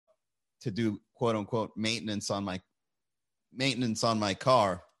to do quote unquote maintenance on my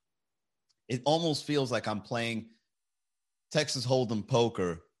car, it almost feels like I'm playing Texas Hold'em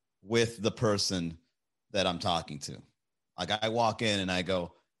poker with the person that I'm talking to. Like I walk in and I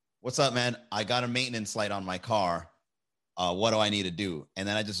go, "What's up, man? I got a maintenance light on my car. What do I need to do?" And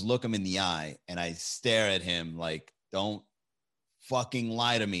then I just look him in the eye and I stare at him like, "Don't fucking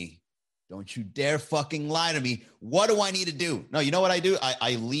lie to me. Don't you dare fucking lie to me. What do I need to do?" No, you know what I do?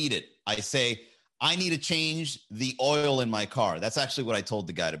 I lead it. I say, "I need to change the oil in my car." That's actually what I told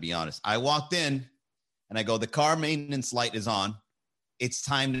the guy, to be honest. I walked in and I go, "The car maintenance light is on. It's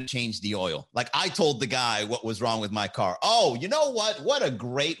time to change the oil." Like I told the guy what was wrong with my car. Oh, you know what? What a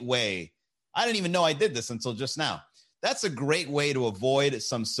great way. I didn't even know I did this until just now. That's a great way to avoid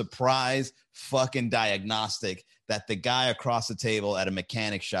some surprise fucking diagnostic that the guy across the table at a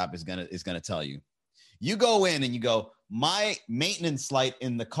mechanic shop is gonna tell you. You go in and you go, "My maintenance light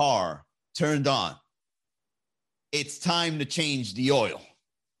in the car turned on. It's time to change the oil."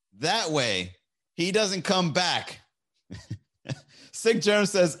 That way, he doesn't come back. Sick Germ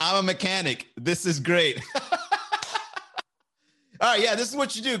says, "I'm a mechanic. This is great." All right, yeah, this is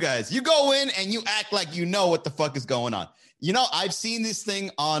what you do, guys. You go in and you act like you know what the fuck is going on. You know, I've seen this thing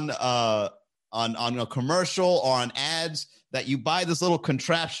on a commercial or on ads that you buy this little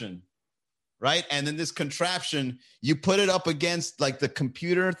contraption, right? And then this contraption, you put it up against like the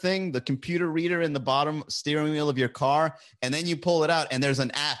computer thing, the computer reader in the bottom steering wheel of your car, and then you pull it out and there's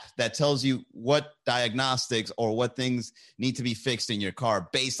an app that tells you what diagnostics or what things need to be fixed in your car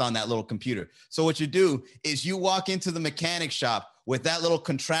based on that little computer. So what you do is you walk into the mechanic shop with that little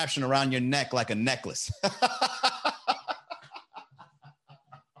contraption around your neck like a necklace.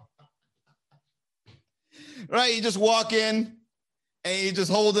 Right? You just walk in and you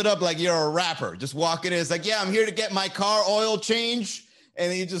just hold it up like you're a rapper. Just walk in. It's like, "Yeah, I'm here to get my car oil changed." And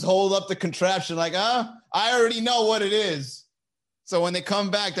then you just hold up the contraption like, I already know what it is. So when they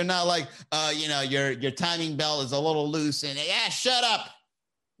come back, they're not like, your timing belt is a little loose. And "Yeah, shut up.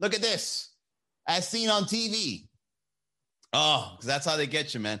 Look at this. As seen on TV." Oh, because that's how they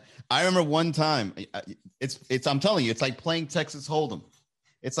get you, man. I remember one time, I'm telling you, it's like playing Texas Hold'em.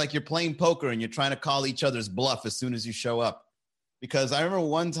 It's like you're playing poker and you're trying to call each other's bluff as soon as you show up. Because I remember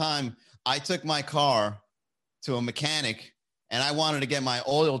one time I took my car to a mechanic and I wanted to get my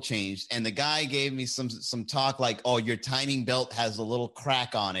oil changed. And the guy gave me some talk like, "Oh, your timing belt has a little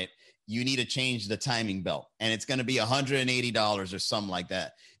crack on it. You need to change the timing belt. And it's going to be $180 or something like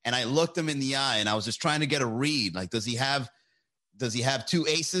that." And I looked him in the eye and I was just trying to get a read. Like, does he have two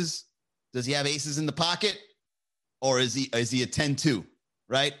aces? Does he have aces in the pocket? Or is he a 10-2?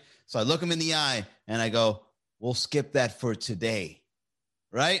 Right? So I look him in the eye and I go, "We'll skip that for today."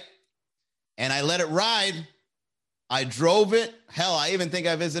 Right? And I let it ride. I drove it. Hell, I even think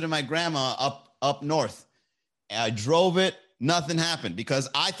I visited my grandma up north. And I drove it. Nothing happened because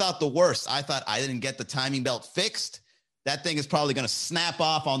I thought the worst. I thought I didn't get the timing belt fixed. That thing is probably going to snap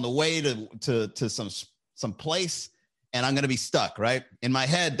off on the way to some place and I'm going to be stuck, right? In my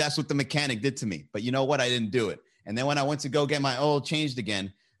head, that's what the mechanic did to me. But you know what? I didn't do it. And then when I went to go get my oil changed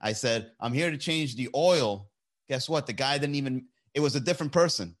again, I said, "I'm here to change the oil." Guess what? The guy didn't even, it was a different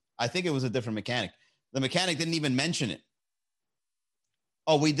person. I think it was a different mechanic. The mechanic didn't even mention it.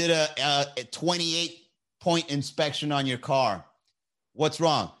 "Oh, we did a 28-point inspection on your car. What's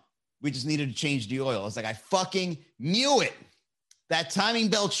wrong?" "We just needed to change the oil." I was like, I fucking knew it. That timing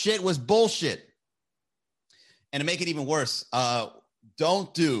belt shit was bullshit. And to make it even worse,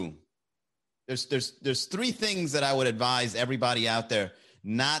 there's three things that I would advise everybody out there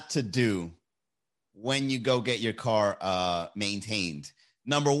not to do when you go get your car maintained.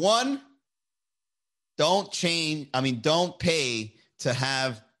 Number one, don't pay to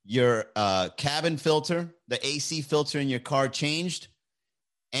have your cabin filter, the AC filter in your car changed.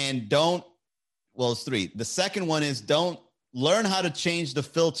 And it's three. The second one is don't learn how to change the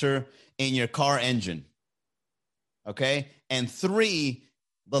filter in your car engine. Okay. And three,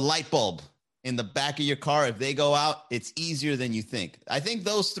 the light bulb in the back of your car, if they go out, it's easier than you think. I think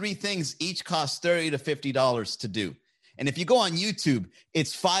those three things each cost $30 to $50 to do. And if you go on YouTube,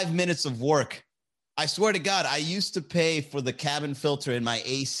 it's 5 minutes of work. I swear to God, I used to pay for the cabin filter in my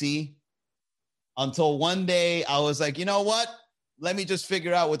AC until one day I was like, you know what? Let me just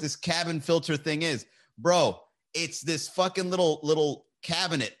figure out what this cabin filter thing is. Bro, it's this fucking little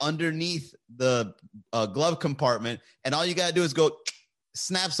cabinet underneath the glove compartment. And all you got to do is go,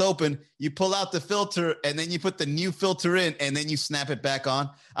 snaps open, you pull out the filter, and then you put the new filter in, and then you snap it back on.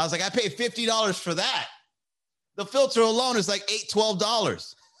 I was like, I paid $50 for that. The filter alone is like $12.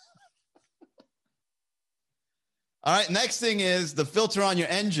 All right, next thing is the filter on your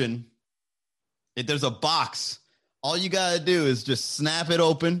engine. If there's a box, all you got to do is just snap it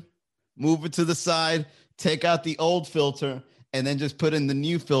open, move it to the side, take out the old filter, and then just put in the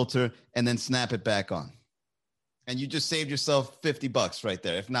new filter and then snap it back on. And you just saved yourself $50 right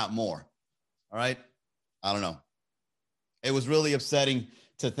there, if not more. All right. I don't know. It was really upsetting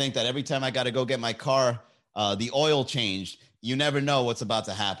to think that every time I got to go get my car, the oil changed. You never know what's about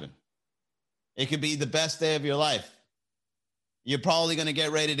to happen. It could be the best day of your life. You're probably going to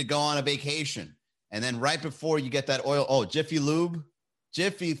get ready to go on a vacation. And then right before you get that oil, oh, Jiffy Lube,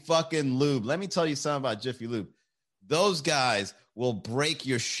 Jiffy fucking Lube. Let me tell you something about Jiffy Lube. Those guys will break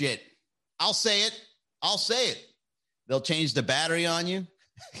your shit. I'll say it. They'll change the battery on you.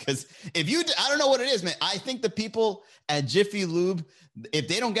 Because I don't know what it is, man. I think the people at Jiffy Lube, if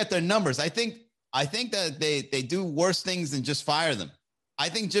they don't get their numbers, I think that they do worse things than just fire them. I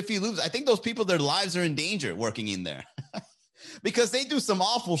think Jiffy Lube, I think those people, their lives are in danger working in there because they do some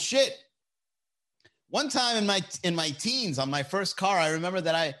awful shit. One time in my teens on my first car, I remember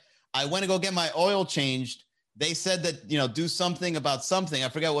that I went to go get my oil changed. They said that, do something about something. I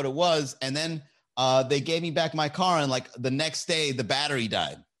forgot what it was. And then they gave me back my car, and like the next day, the battery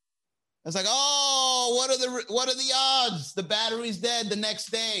died. I was like, oh, what are the odds? The battery's dead the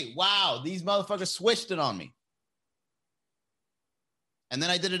next day. Wow, these motherfuckers switched it on me. And then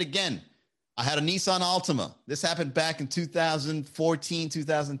I did it again. I had a Nissan Altima. This happened back in 2014,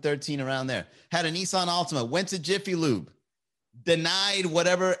 2013, around there. Had a Nissan Altima, went to Jiffy Lube, denied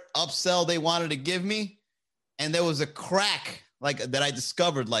whatever upsell they wanted to give me. And there was a crack that I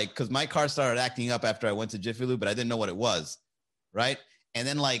discovered, because my car started acting up after I went to Jiffy Lube, but I didn't know what it was, right? And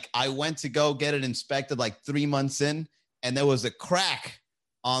then I went to go get it inspected 3 months in, and there was a crack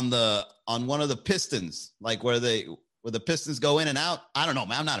on one of the pistons, where the pistons go in and out. I don't know,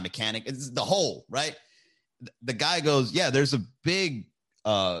 man. I'm not a mechanic. It's the hole, right? The guy goes, yeah, there's a big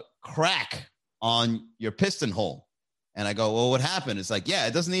crack on your piston hole. And I go, well, what happened? It's like, yeah,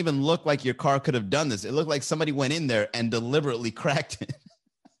 it doesn't even look like your car could have done this. It looked like somebody went in there and deliberately cracked it.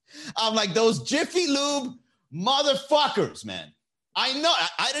 I'm like, those Jiffy Lube motherfuckers, man. I know.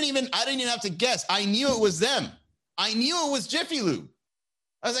 I didn't even have to guess. I knew it was them. I knew it was Jiffy Lube.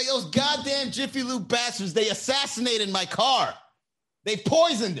 I was like, those goddamn Jiffy Lube bastards, they assassinated my car. They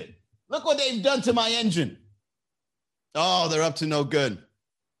poisoned it. Look what they've done to my engine. Oh, they're up to no good.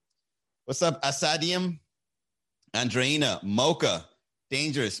 What's up, Asadium? Andreina, Mocha,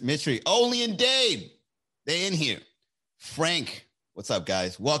 Dangerous, Mitri, Only and Dave. They in here. Frank, what's up,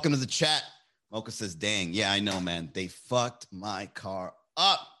 guys? Welcome to the chat. Mocha says, dang, yeah, I know, man. They fucked my car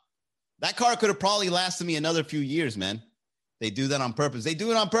up. That car could have probably lasted me another few years, man. They do that on purpose. They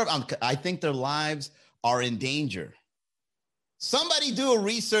do it on purpose. I think their lives are in danger. Somebody do a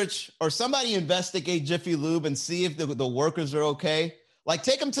research or somebody investigate Jiffy Lube and see if the workers are okay.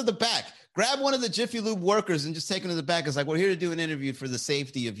 Take them to the back. Grab one of the Jiffy Lube workers and just take them to the back. It's like, we're here to do an interview for the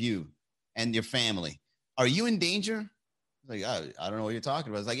safety of you and your family. Are you in danger? I don't know what you're talking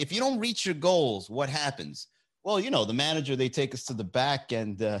about. It's like, if you don't reach your goals, what happens? Well, the manager, they take us to the back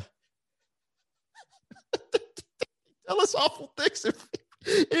and tell us awful things if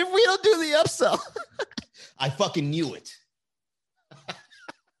we don't do the upsell. I fucking knew it.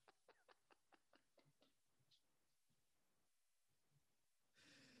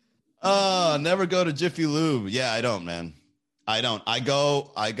 Oh, never go to Jiffy Lube. Yeah, I don't, man. I don't. I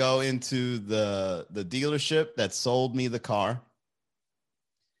go into the dealership that sold me the car.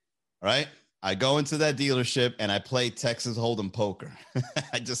 Right? I go into that dealership and I play Texas Hold'em poker.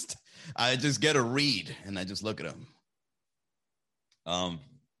 I just get a read and I just look at them. All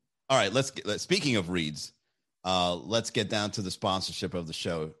right, speaking of reads, let's get down to the sponsorship of the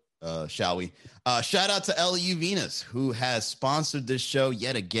show. Shall we? Shout out to LU Venus, who has sponsored this show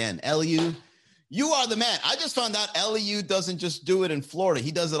yet again. LU, you are the man. I just found out LU doesn't just do it in Florida.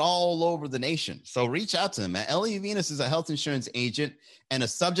 He does it all over the nation. So reach out to him, man. LU Venus is a health insurance agent and a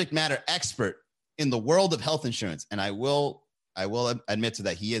subject matter expert in the world of health insurance. And I will admit to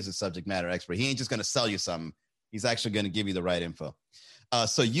that. He is a subject matter expert. He ain't just going to sell you something. He's actually going to give you the right info.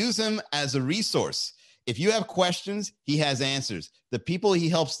 So use him as a resource. If you have questions, he has answers. The people he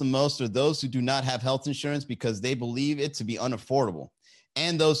helps the most are those who do not have health insurance because they believe it to be unaffordable,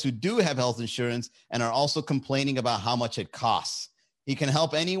 and those who do have health insurance and are also complaining about how much it costs. He can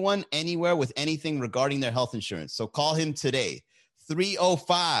help anyone, anywhere with anything regarding their health insurance. So call him today,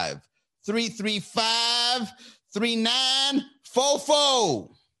 305-335-3944.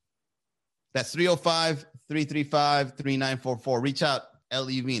 That's 305-335-3944. Reach out,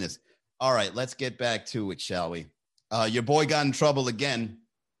 LU Venus. All right, let's get back to it, shall we? Your boy got in trouble again.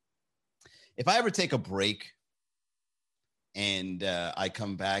 If I ever take a break and I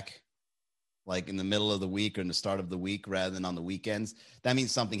come back like in the middle of the week or in the start of the week rather than on the weekends, that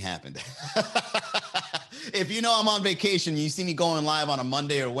means something happened. If you know I'm on vacation, you see me going live on a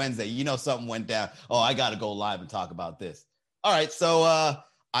Monday or Wednesday, you know something went down. Oh, I got to go live and talk about this. All right, so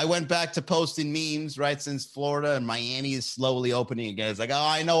I went back to posting memes, right, since Florida and Miami is slowly opening again. It's like, oh,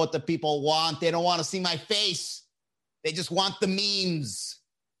 I know what the people want. They don't want to see my face. They just want the memes.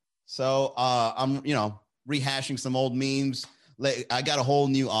 So I'm, rehashing some old memes. I got a whole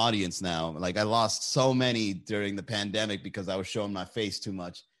new audience now. Like I lost so many during the pandemic because I was showing my face too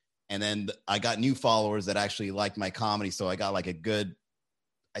much. And then I got new followers that actually liked my comedy. So I got like a good,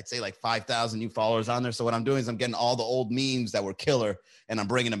 I'd say like 5,000 new followers on there. So what I'm doing is I'm getting all the old memes that were killer and I'm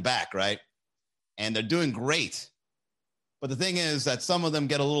bringing them back, right? And they're doing great. But the thing is that some of them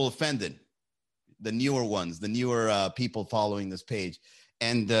get a little offended. The newer ones, the newer people following this page.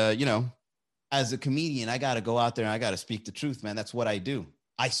 And, as a comedian, I got to go out there and I got to speak the truth, man. That's what I do.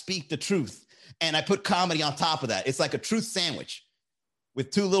 I speak the truth and I put comedy on top of that. It's like a truth sandwich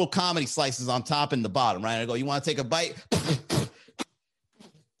with two little comedy slices on top and the bottom, right? I go, you want to take a bite? What the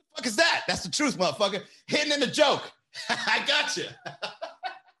fuck is that? That's the truth, motherfucker. Hidden in the joke. I got you.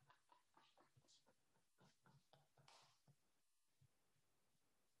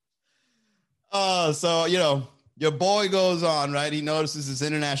 So, your boy goes on, right? He notices it's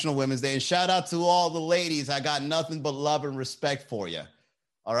International Women's Day. And shout out to all the ladies. I got nothing but love and respect for you.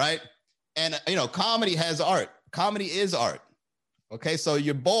 All right. And, comedy has art. Comedy is art. Okay. So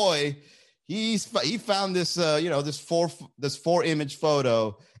your boy, he found this, this four image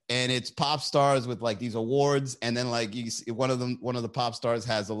photo, and it's pop stars with like these awards. And then like you see one of the pop stars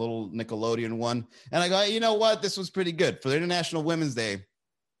has a little Nickelodeon one. And I go, hey, you know what? This was pretty good for the International Women's Day.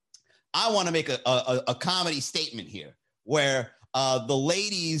 I want to make a comedy statement here where the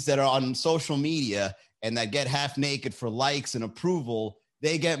ladies that are on social media and that get half naked for likes and approval,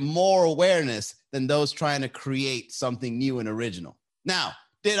 they get more awareness than those trying to create something new and original. Now,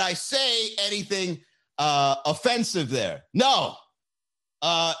 did I say anything offensive there? No,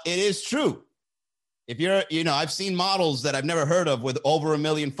 it is true. If you're, I've seen models that I've never heard of with over 1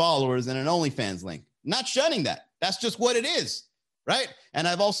 million followers and an OnlyFans link. Not shunning that. That's just what it is. Right. And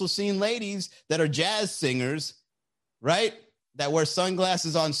I've also seen ladies that are jazz singers, right, that wear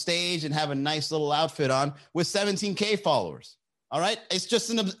sunglasses on stage and have a nice little outfit on with 17K followers. All right. It's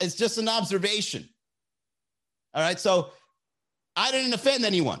just an observation. All right. So I didn't offend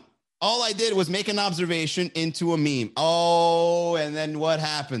anyone. All I did was make an observation into a meme. Oh, and then what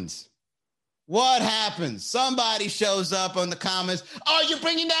happens? What happens? Somebody shows up on the comments. Oh, you're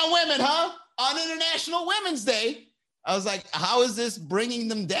bringing down women, huh? On International Women's Day. I was like, how is this bringing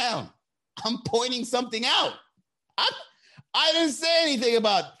them down? I'm pointing something out. I didn't say anything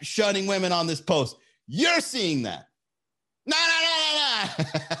about shunning women on this post. You're seeing that. No.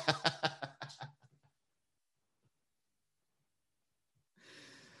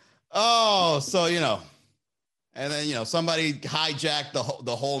 Oh, so, and then, somebody hijacked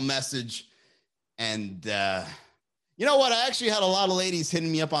the whole message. And, you know what? I actually had a lot of ladies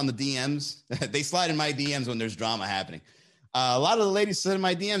hitting me up on the DMs. They slide in my DMs when there's drama happening. A lot of the ladies slid in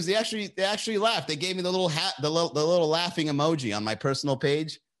my DMs. They actually laughed. They gave me the little little laughing emoji on my personal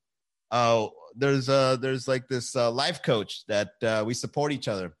page. There's like this life coach that we support each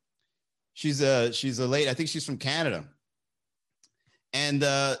other. She's a lady. I think she's from Canada. And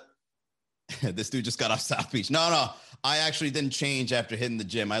this dude just got off South Beach. No, I actually didn't change after hitting the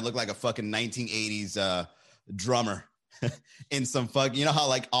gym. I look like a fucking 1980s drummer. In some fuck, how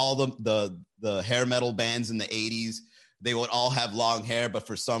like all the hair metal bands in the 80s, they would all have long hair, but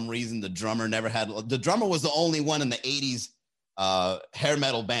for some reason the drummer never had. The drummer was the only one in the 80s hair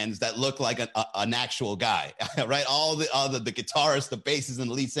metal bands that looked like an actual guy, right? All the guitarist, the bassist, and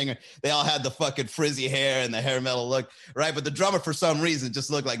the lead singer, they all had the fucking frizzy hair and the hair metal look, right? But the drummer for some reason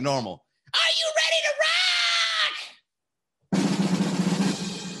just looked like normal. Are you ready to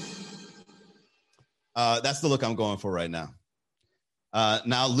rock? That's the look I'm going for right now.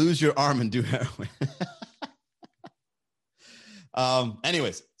 Now lose your arm and do heroin.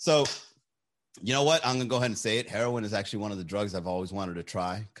 Anyways, so you know what? I'm going to go ahead and say it. Heroin is actually one of the drugs I've always wanted to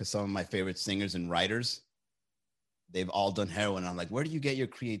try because some of my favorite singers and writers, they've all done heroin. I'm like, where do you get your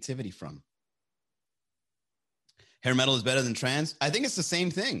creativity from? Hair metal is better than trance? I think it's the same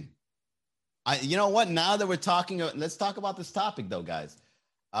thing. You know what? Now that we're talking, let's talk about this topic though, guys.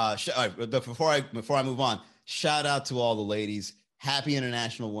 All right, but before I move on, shout out to all the ladies. Happy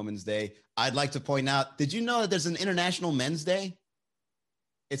International Women's Day. I'd like to point out, did you know that there's an International Men's Day?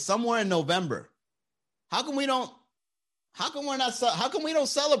 It's somewhere in November. How come we don't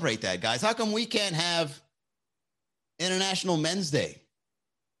celebrate that, guys? How come we can't have International Men's Day?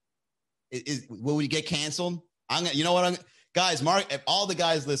 Will we get canceled? You know what? Guys, all the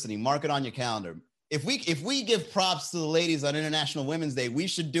guys listening, mark it on your calendar. If we give props to the ladies on International Women's Day, we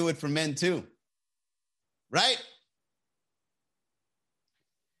should do it for men too. Right?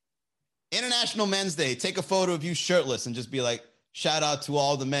 International Men's Day, take a photo of you shirtless and just be like, shout out to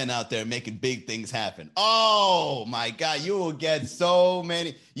all the men out there making big things happen. Oh my God, you will get so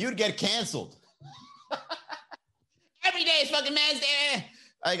many. You'd get canceled. Every day is fucking Men's Day.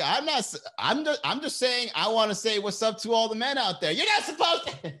 Like, I'm just saying, I want to say what's up to all the men out there. You're not supposed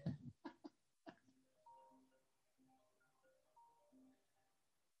to.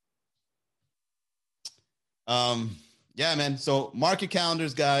 Yeah, man. So mark your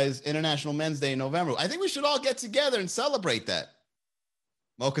calendars, guys. International Men's Day in November. I think we should all get together and celebrate that.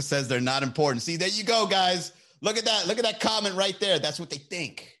 Mocha says they're not important. See, there you go, guys. Look at that. Look at that comment right there. That's what they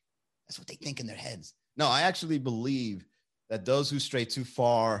think. That's what they think in their heads. No, I actually believe that those who stray too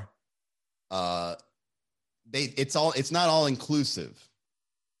far, it's not all inclusive.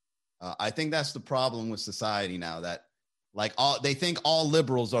 I think that's the problem with society now, that they think all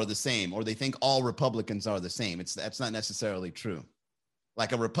liberals are the same, or they think all Republicans are the same. That's not necessarily true.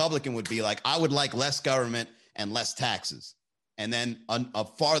 Like, a Republican would be like, I would like less government and less taxes. And then a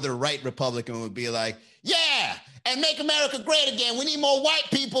farther right Republican would be like, yeah, and make America great again. We need more white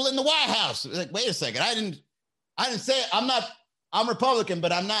people in the White House. Like, wait a second. I didn't say I'm Republican,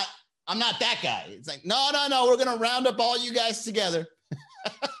 but I'm not that guy. It's like, no. We're going to round up all you guys together.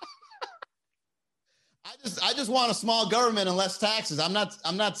 I just want a small government and less taxes. I'm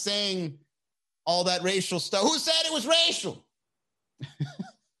not saying all that racial stuff. Who said it was racial?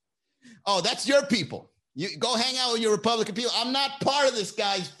 Oh, that's your people. You go hang out with your Republican people. I'm not part of this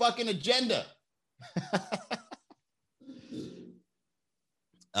guy's fucking agenda.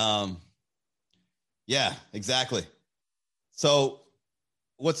 Yeah, exactly. So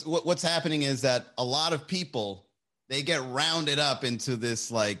what's happening is that a lot of people, they get rounded up into this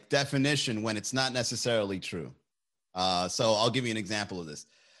like definition when it's not necessarily true. So I'll give you an example of this.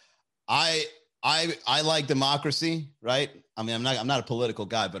 I like democracy, right? I mean, I'm not a political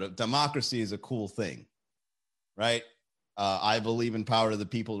guy, but democracy is a cool thing, right? I believe in power to the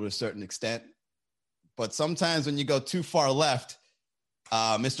people to a certain extent, but sometimes when you go too far left,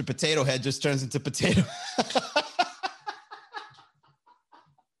 Mr. Potato Head just turns into potato.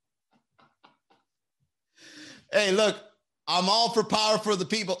 Hey, look, I'm all for power for the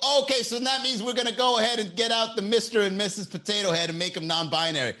people. Okay, so that means we're going to go ahead and get out the Mr. and Mrs. Potato Head and make them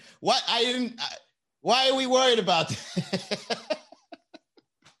non-binary. What? Why are we worried about that?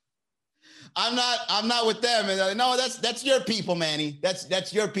 I'm not with them. And no, that's your people, Manny.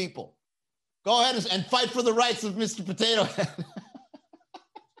 That's your people. Go ahead and fight for the rights of Mr. Potato Head.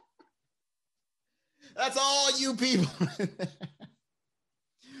 That's all you people.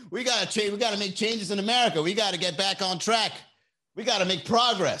 We got to change. We got to make changes in America. We got to get back on track. We got to make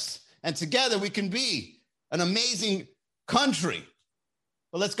progress. And together we can be an amazing country.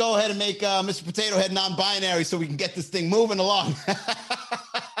 But let's go ahead and make Mr. Potato Head non-binary so we can get this thing moving along.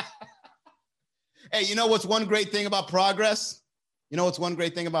 Hey, you know what's one great thing about progress? You know what's one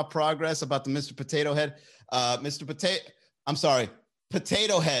great thing about progress about the Mr. Potato Head?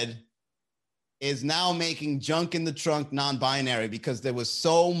 Potato Head is now making junk in the trunk non-binary because there was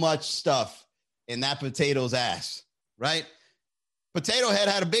so much stuff in that potato's ass, right? Potato Head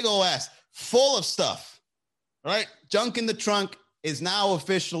had a big old ass full of stuff, right? Junk in the trunk is now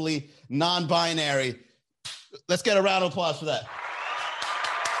officially non-binary. Let's get a round of applause for that.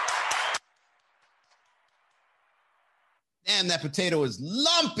 Damn, that potato is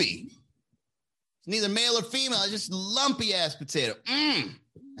lumpy. It's neither male or female. It's just lumpy ass potato.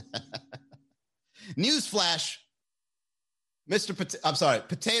 Newsflash,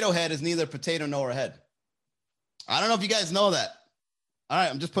 Potato Head is neither potato nor a head. I don't know if you guys know that. All right,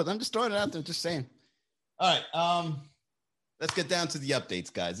 I'm just throwing it out there, just saying. All right, let's get down to the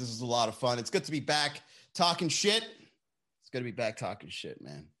updates, guys. This is a lot of fun. It's good to be back talking shit. It's good to be back talking shit,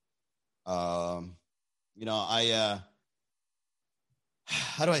 man. How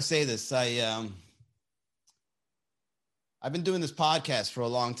do I say this? I've been doing this podcast for a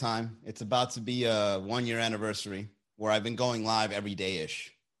long time. It's about to be a 1-year anniversary where I've been going live every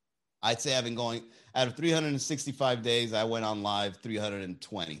day-ish. I'd say I've been going, out of 365 days, I went on live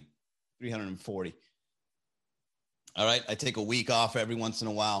 340. All right, I take a week off every once in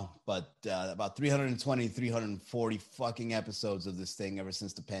a while, but about 320, 340 fucking episodes of this thing ever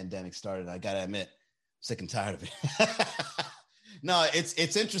since the pandemic started. I got to admit, I'm sick and tired of it. No,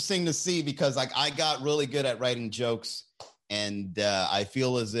 it's interesting to see because like I got really good at writing jokes. And I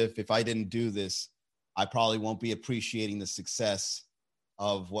feel as if I didn't do this, I probably won't be appreciating the success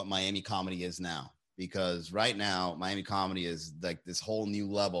of what Miami comedy is now, because right now Miami comedy is like this whole new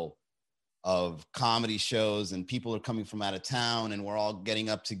level of comedy shows, and people are coming from out of town, and we're all getting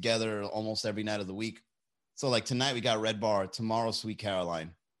up together almost every night of the week. So like tonight we got Red Bar, tomorrow Sweet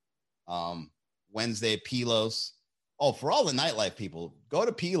Caroline, Wednesday Pilos. Oh, for all the nightlife people, go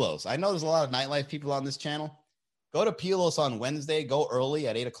to Pilos. I know there's a lot of nightlife people on this channel. Go to Pilos on Wednesday, go early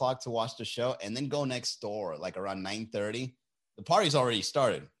at 8 o'clock to watch the show, and then go next door like around 9:30. The party's already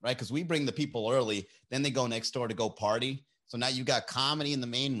started, right? Because we bring the people early, then they go next door to go party. So now you got comedy in the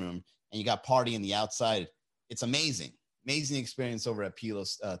main room and you got party in the outside. It's amazing. Amazing experience over at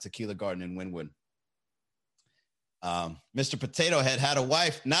Pilos Tequila Garden in Wynwood. Mr. Potato Head had a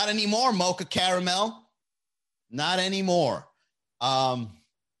wife. Not anymore, Mocha Caramel. Not anymore.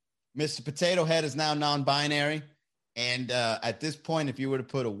 Mr. Potato Head is now non-binary. And at this point, if you were to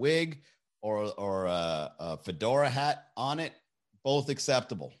put a wig or a fedora hat on it, both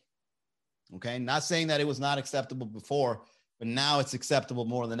acceptable. Okay, not saying that it was not acceptable before, but now it's acceptable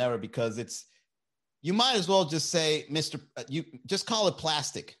more than ever, because it's, you might as well just say, you just call it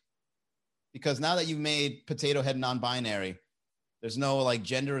plastic, because now that you've made Potato Head non-binary, there's no like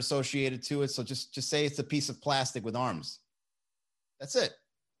gender associated to it. So just say it's a piece of plastic with arms. That's it.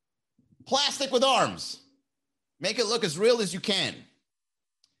 Plastic with arms. Make it look as real as you can.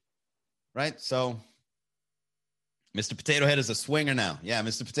 Right? So Mr. Potato Head is a swinger now. Yeah,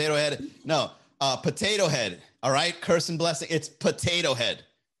 Mr. Potato Head. No, Potato Head. All right? Curse and blessing. It's Potato Head.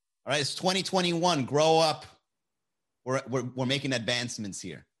 All right? It's 2021. Grow up. We're making advancements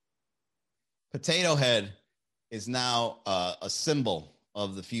here. Potato Head is now a symbol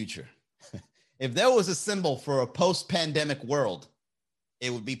of the future. If there was a symbol for a post-pandemic world,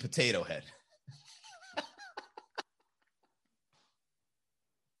 it would be Potato Head.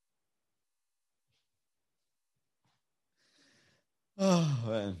 Oh,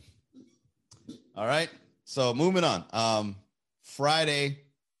 man. All right. So moving on. Friday,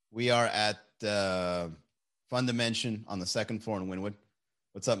 we are at Fun Dimension on the second floor in Wynwood.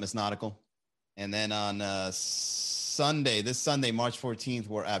 What's up, Miss Nautical? And then on Sunday, this Sunday, March 14th,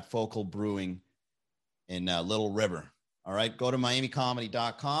 we're at Focal Brewing in Little River. All right. Go to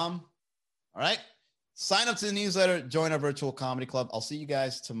miamicomedy.com. All right. Sign up to the newsletter. Join our virtual comedy club. I'll see you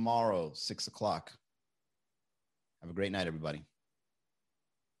guys tomorrow, 6 o'clock. Have a great night, everybody.